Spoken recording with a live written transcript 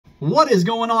What is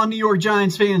going on, New York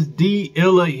Giants fans? D.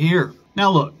 Illa here.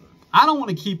 Now look, I don't want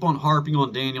to keep on harping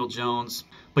on Daniel Jones,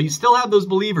 but you still have those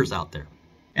believers out there.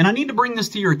 And I need to bring this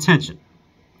to your attention.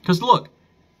 Because look,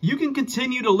 you can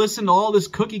continue to listen to all this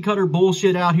cookie cutter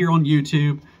bullshit out here on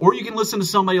YouTube, or you can listen to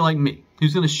somebody like me,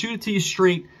 who's going to shoot it to you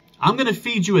straight. I'm going to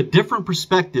feed you a different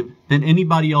perspective than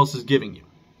anybody else is giving you.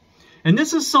 And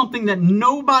this is something that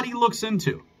nobody looks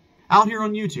into out here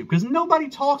on YouTube, because nobody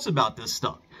talks about this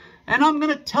stuff. And I'm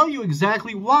going to tell you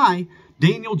exactly why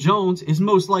Daniel Jones is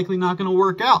most likely not going to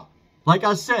work out. Like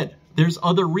I said, there's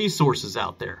other resources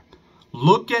out there.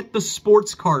 Look at the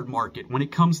sports card market when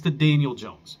it comes to Daniel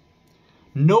Jones.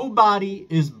 Nobody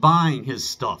is buying his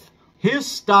stuff. His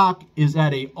stock is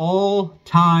at an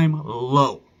all-time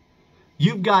low.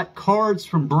 You've got cards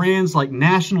from brands like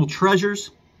National Treasures,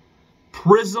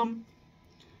 Prism,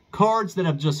 cards that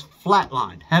have just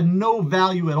flatlined, have no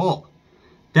value at all.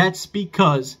 That's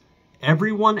because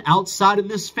everyone outside of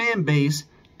this fan base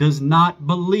does not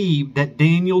believe that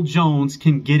Daniel Jones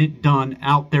can get it done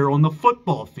out there on the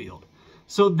football field.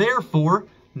 So therefore,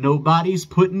 nobody's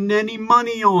putting any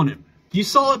money on him. You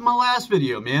saw it in my last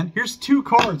video, man. Here's two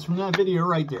cards from that video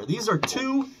right there. These are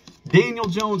two Daniel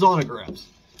Jones autographs.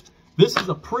 This is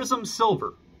a Prism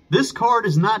Silver. This card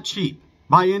is not cheap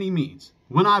by any means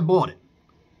when I bought it.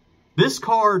 This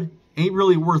card ain't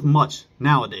really worth much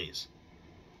nowadays.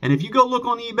 And if you go look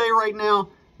on eBay right now,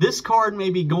 this card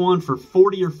may be going for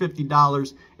 $40 or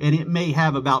 $50, and it may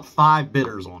have about 5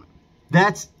 bidders on it.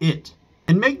 That's it.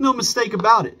 And make no mistake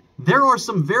about it, there are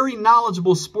some very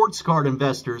knowledgeable sports card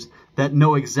investors that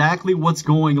know exactly what's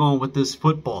going on with this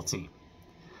football team.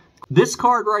 This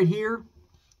card right here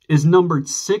is numbered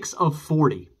 6 of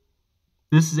 40.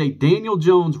 This is a Daniel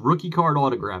Jones rookie card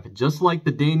autograph, just like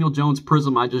the Daniel Jones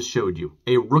Prism I just showed you,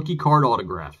 a rookie card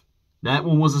autograph. That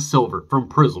one was a silver from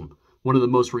Prism, one of the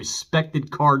most respected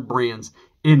card brands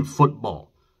in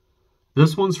football.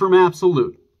 This one's from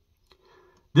Absolute.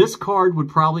 This card would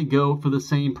probably go for the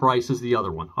same price as the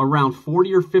other one, around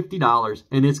 $40 or $50,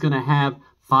 and it's going to have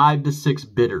 5 to 6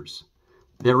 bidders.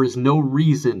 There is no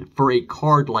reason for a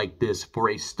card like this for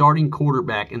a starting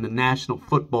quarterback in the National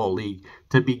Football League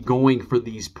to be going for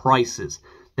these prices.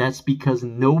 That's because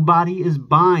nobody is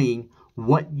buying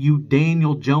what you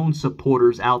Daniel Jones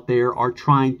supporters out there are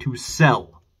trying to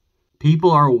sell.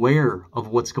 People are aware of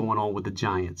what's going on with the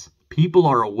Giants. People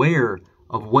are aware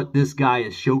of what this guy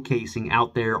is showcasing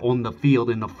out there on the field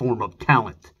in the form of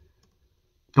talent.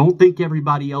 Don't think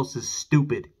everybody else is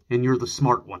stupid and you're the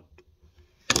smart one.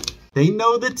 They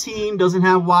know the team doesn't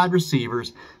have wide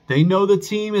receivers. They know the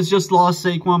team has just lost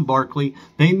Saquon Barkley.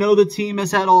 They know the team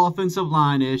has had offensive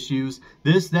line issues,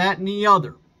 this, that, and the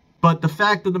other. But the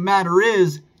fact of the matter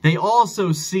is, they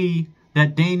also see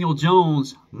that Daniel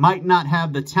Jones might not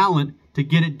have the talent to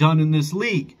get it done in this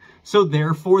league. So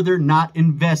therefore, they're not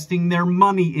investing their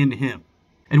money in him.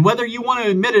 And whether you want to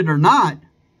admit it or not,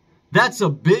 that's a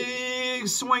big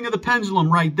swing of the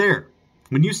pendulum right there.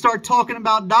 When you start talking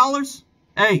about dollars,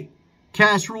 hey,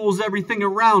 cash rules everything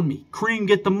around me. Cream,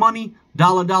 get the money,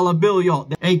 dollar, dollar bill, y'all.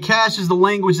 Hey, cash is the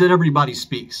language that everybody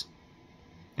speaks.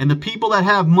 And the people that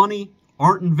have money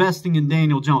aren't investing in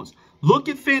Daniel Jones. Look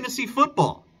at fantasy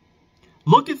football.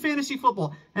 Look at fantasy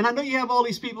football. And I know you have all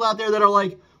these people out there that are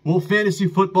like, well, fantasy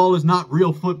football is not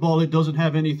real football. It doesn't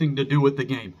have anything to do with the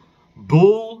game.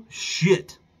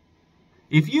 Bullshit.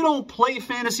 If you don't play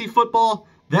fantasy football,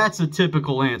 that's a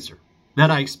typical answer that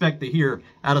I expect to hear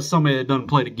out of somebody that doesn't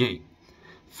play the game.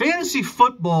 Fantasy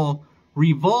football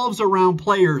revolves around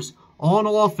players on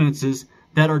offenses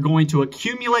that are going to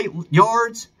accumulate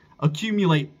yards,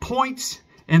 accumulate points,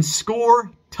 and score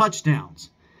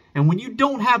touchdowns. And when you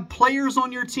don't have players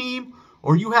on your team,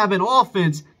 or you have an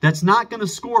offense that's not going to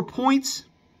score points,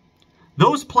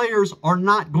 those players are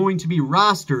not going to be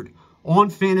rostered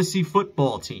on fantasy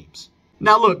football teams.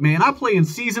 Now look, man, I play in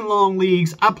season-long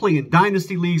leagues, I play in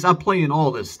dynasty leagues, I play in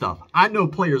all this stuff. I know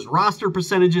players' roster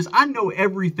percentages, I know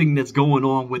everything that's going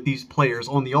on with these players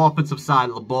on the offensive side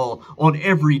of the ball on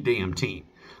every damn team.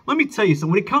 Let me tell you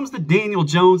something, when it comes to Daniel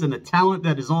Jones and the talent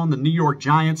that is on the New York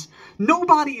Giants,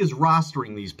 nobody is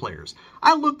rostering these players.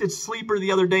 I looked at Sleeper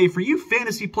the other day. For you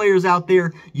fantasy players out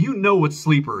there, you know what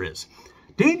Sleeper is.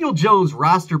 Daniel Jones'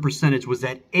 roster percentage was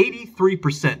at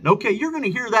 83%. Okay, you're going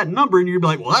to hear that number and you're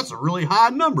going to be like, well, that's a really high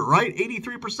number, right?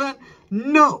 83%?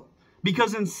 No.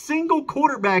 Because in single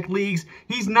quarterback leagues,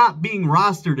 he's not being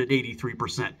rostered at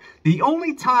 83%. The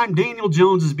only time Daniel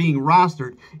Jones is being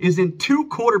rostered is in 2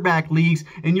 quarterback leagues,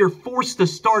 and you're forced to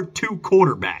start 2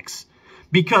 quarterbacks.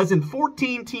 Because in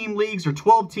 14-team leagues or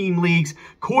 12-team leagues,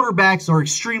 quarterbacks are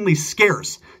extremely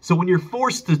scarce. So when you're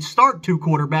forced to start 2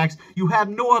 quarterbacks, you have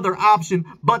no other option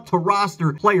but to roster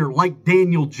a player like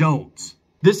Daniel Jones.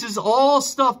 This is all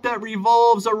stuff that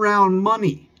revolves around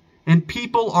money. And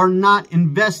people are not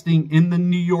investing in the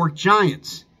New York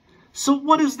Giants. So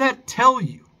what does that tell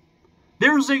you?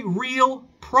 There's a real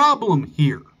problem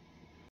here.